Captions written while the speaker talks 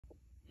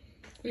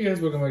Hey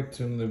guys, welcome back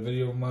to another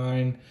video of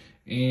mine,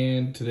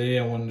 and today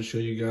I wanted to show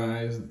you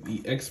guys the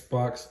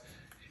Xbox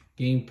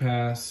Game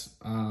Pass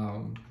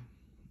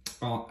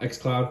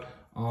xCloud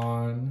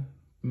on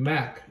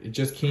Mac. It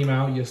just came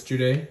out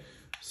yesterday,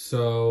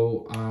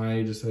 so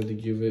I decided to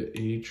give it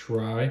a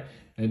try.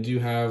 And I do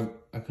have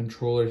a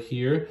controller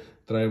here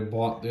that I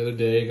bought the other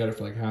day. I got it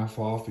for like half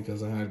off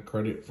because I had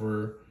credit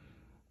for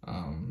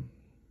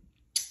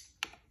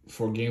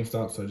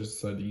GameStop, so I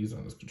just decided to use it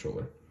on this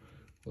controller.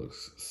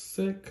 Looks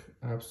sick.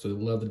 I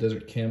absolutely love the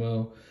desert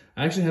camo.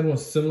 I actually had one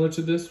similar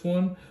to this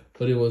one,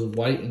 but it was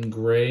white and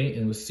gray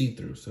and it was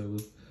see-through, so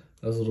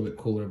that was a little bit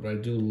cooler. But I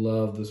do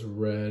love this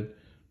red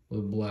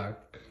with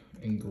black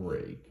and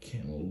gray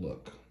camo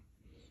look.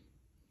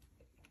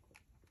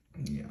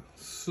 Yeah,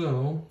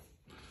 so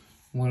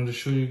wanted to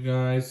show you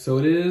guys. So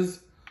it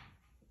is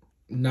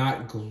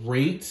not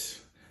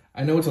great.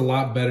 I know it's a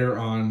lot better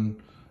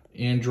on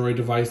Android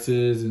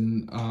devices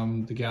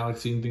and the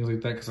Galaxy and things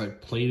like that because I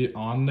played it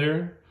on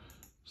there.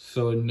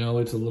 So I know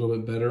it's a little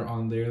bit better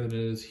on there than it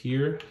is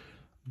here.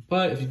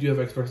 But if you do have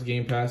Xbox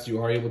Game Pass,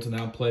 you are able to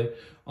now play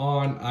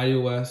on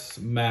iOS,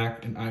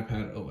 Mac, and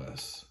iPad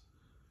OS.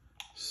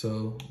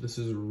 So this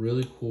is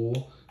really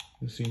cool.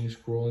 You see me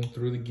scrolling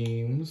through the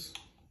games.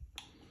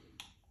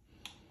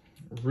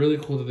 Really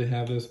cool that they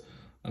have this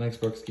on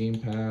Xbox Game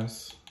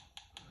Pass.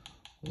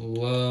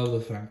 Love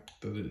the fact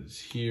that it is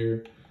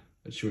here,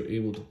 that you're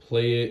able to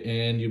play it,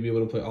 and you'll be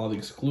able to play all the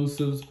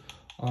exclusives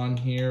on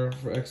here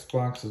for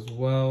Xbox as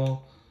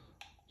well.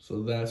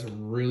 So that's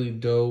really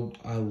dope.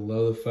 I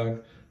love the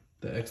fact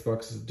that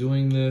Xbox is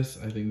doing this.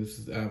 I think this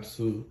is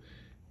absolutely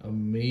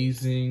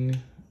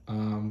amazing.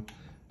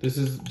 This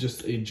is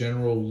just a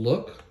general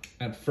look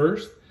at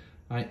first.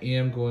 I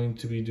am going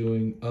to be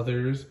doing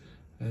others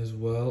as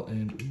well.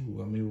 And ooh,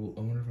 I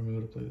wonder if I'm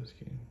able to play this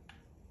game.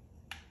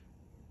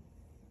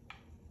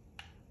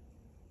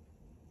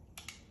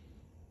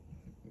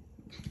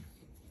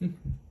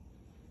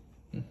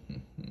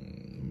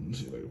 Let's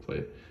see if I can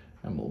play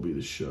MLB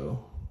The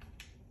Show.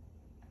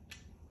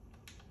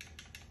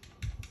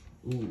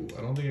 Ooh,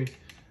 I don't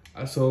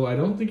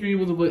think you're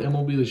able to play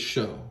MLB The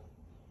Show.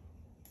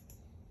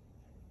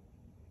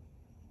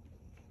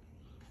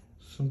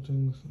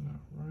 Something's not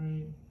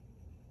right.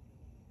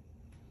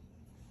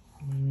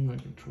 What do you mean my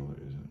controller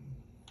isn't?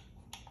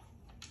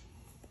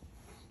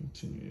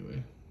 Continue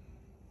anyway.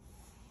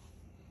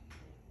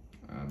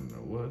 I don't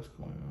know what's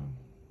going on.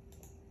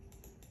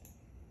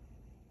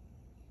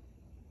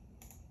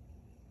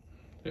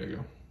 There you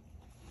go.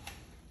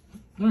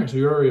 All right, so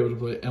you're already able to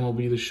play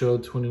MLB The Show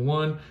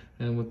 21,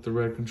 and with the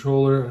red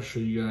controller, I'll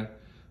show you guys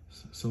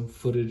some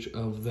footage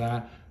of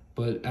that.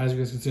 But as you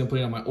guys can see, I'm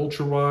playing on my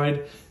ultra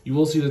wide. You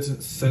will see that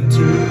it's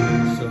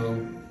centered,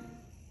 so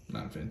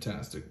not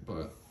fantastic,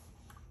 but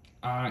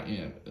I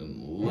am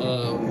in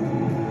love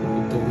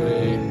with the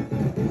way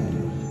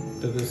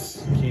that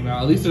this came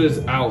out. At least it is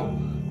out.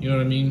 You know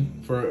what I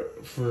mean?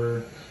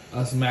 For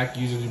us Mac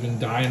users, we've been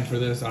dying for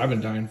this. I've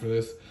been dying for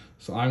this.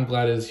 So I'm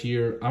glad it's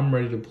here. I'm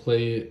ready to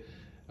play it.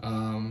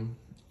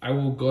 I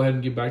will go ahead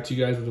and get back to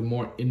you guys with a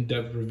more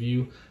in-depth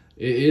review.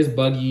 It is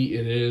buggy.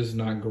 It is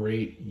not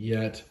great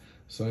yet.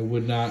 So I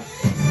would not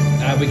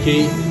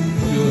advocate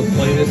to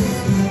play this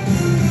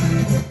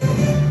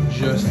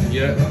just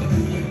yet.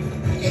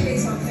 Hey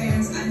baseball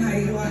fans, I'm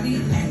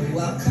Mariwani and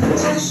welcome to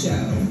the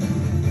show.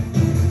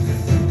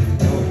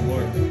 Oh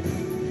Lord.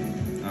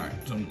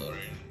 Alright, so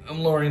I'm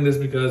lowering this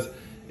because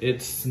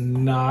it's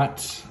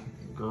not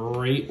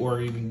great or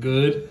even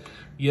good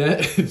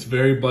yet. It's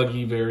very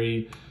buggy,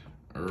 very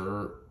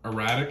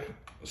erratic,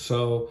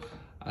 so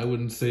I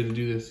wouldn't say to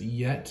do this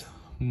yet,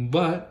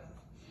 but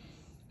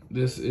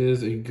this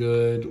is a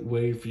good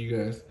way for you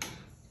guys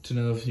to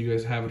know if you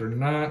guys have it or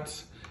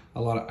not.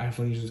 A lot of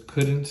iPhone users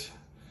couldn't,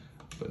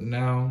 but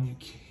now you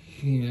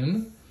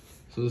can,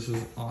 so this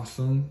is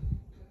awesome.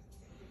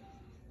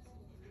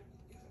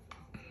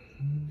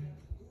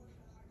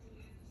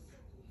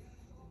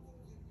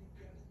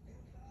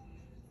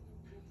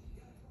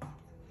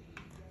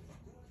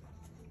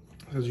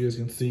 As you guys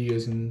can see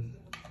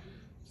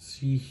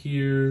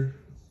here.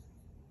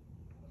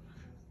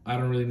 I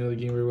don't really know the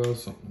game very well,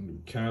 so I'm gonna do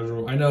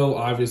casual. I know,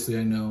 obviously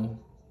I know,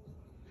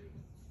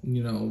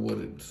 you know what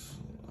it's,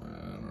 I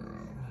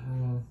don't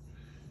know.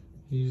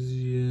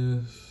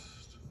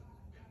 Easiest.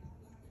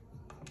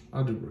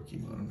 I'll do rookie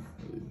mode, I'm not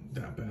really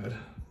that bad.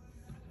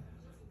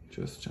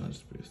 Just challenge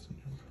space.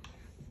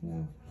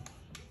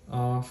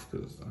 Off,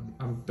 because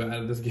I'm bad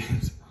at this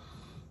game.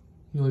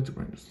 You like to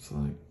bring this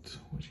select,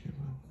 which game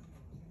mode?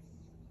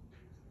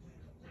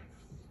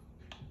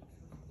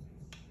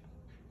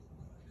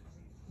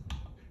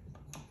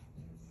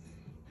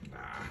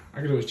 I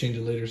could always change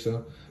it later,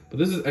 so. But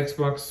this is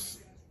Xbox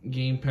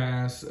Game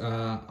Pass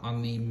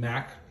on the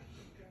Mac.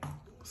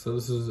 So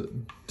this is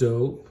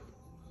dope.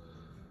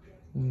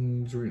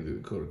 Reading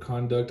the code of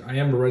conduct. I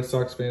am a Red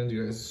Sox fan, as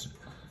you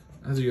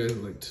guys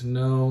would like to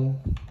know.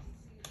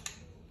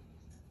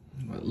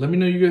 Let me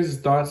know you guys'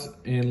 thoughts,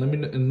 and let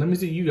me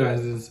see you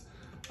guys'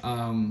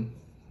 on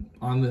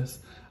this.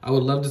 I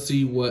would love to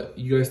see what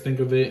you guys think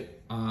of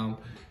it.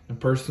 And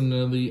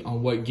personally,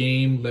 on what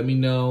game, let me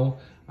know.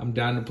 I'm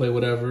down to play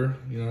whatever.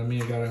 You know what I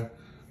mean? I got a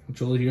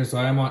controller here, so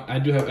I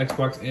do have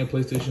Xbox and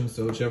PlayStation.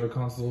 So whichever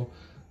console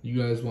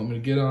you guys want me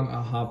to get on,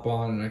 I'll hop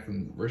on and I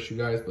can rush you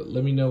guys. But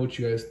let me know what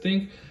you guys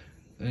think,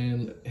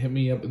 and hit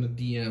me up in the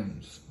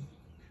DMs.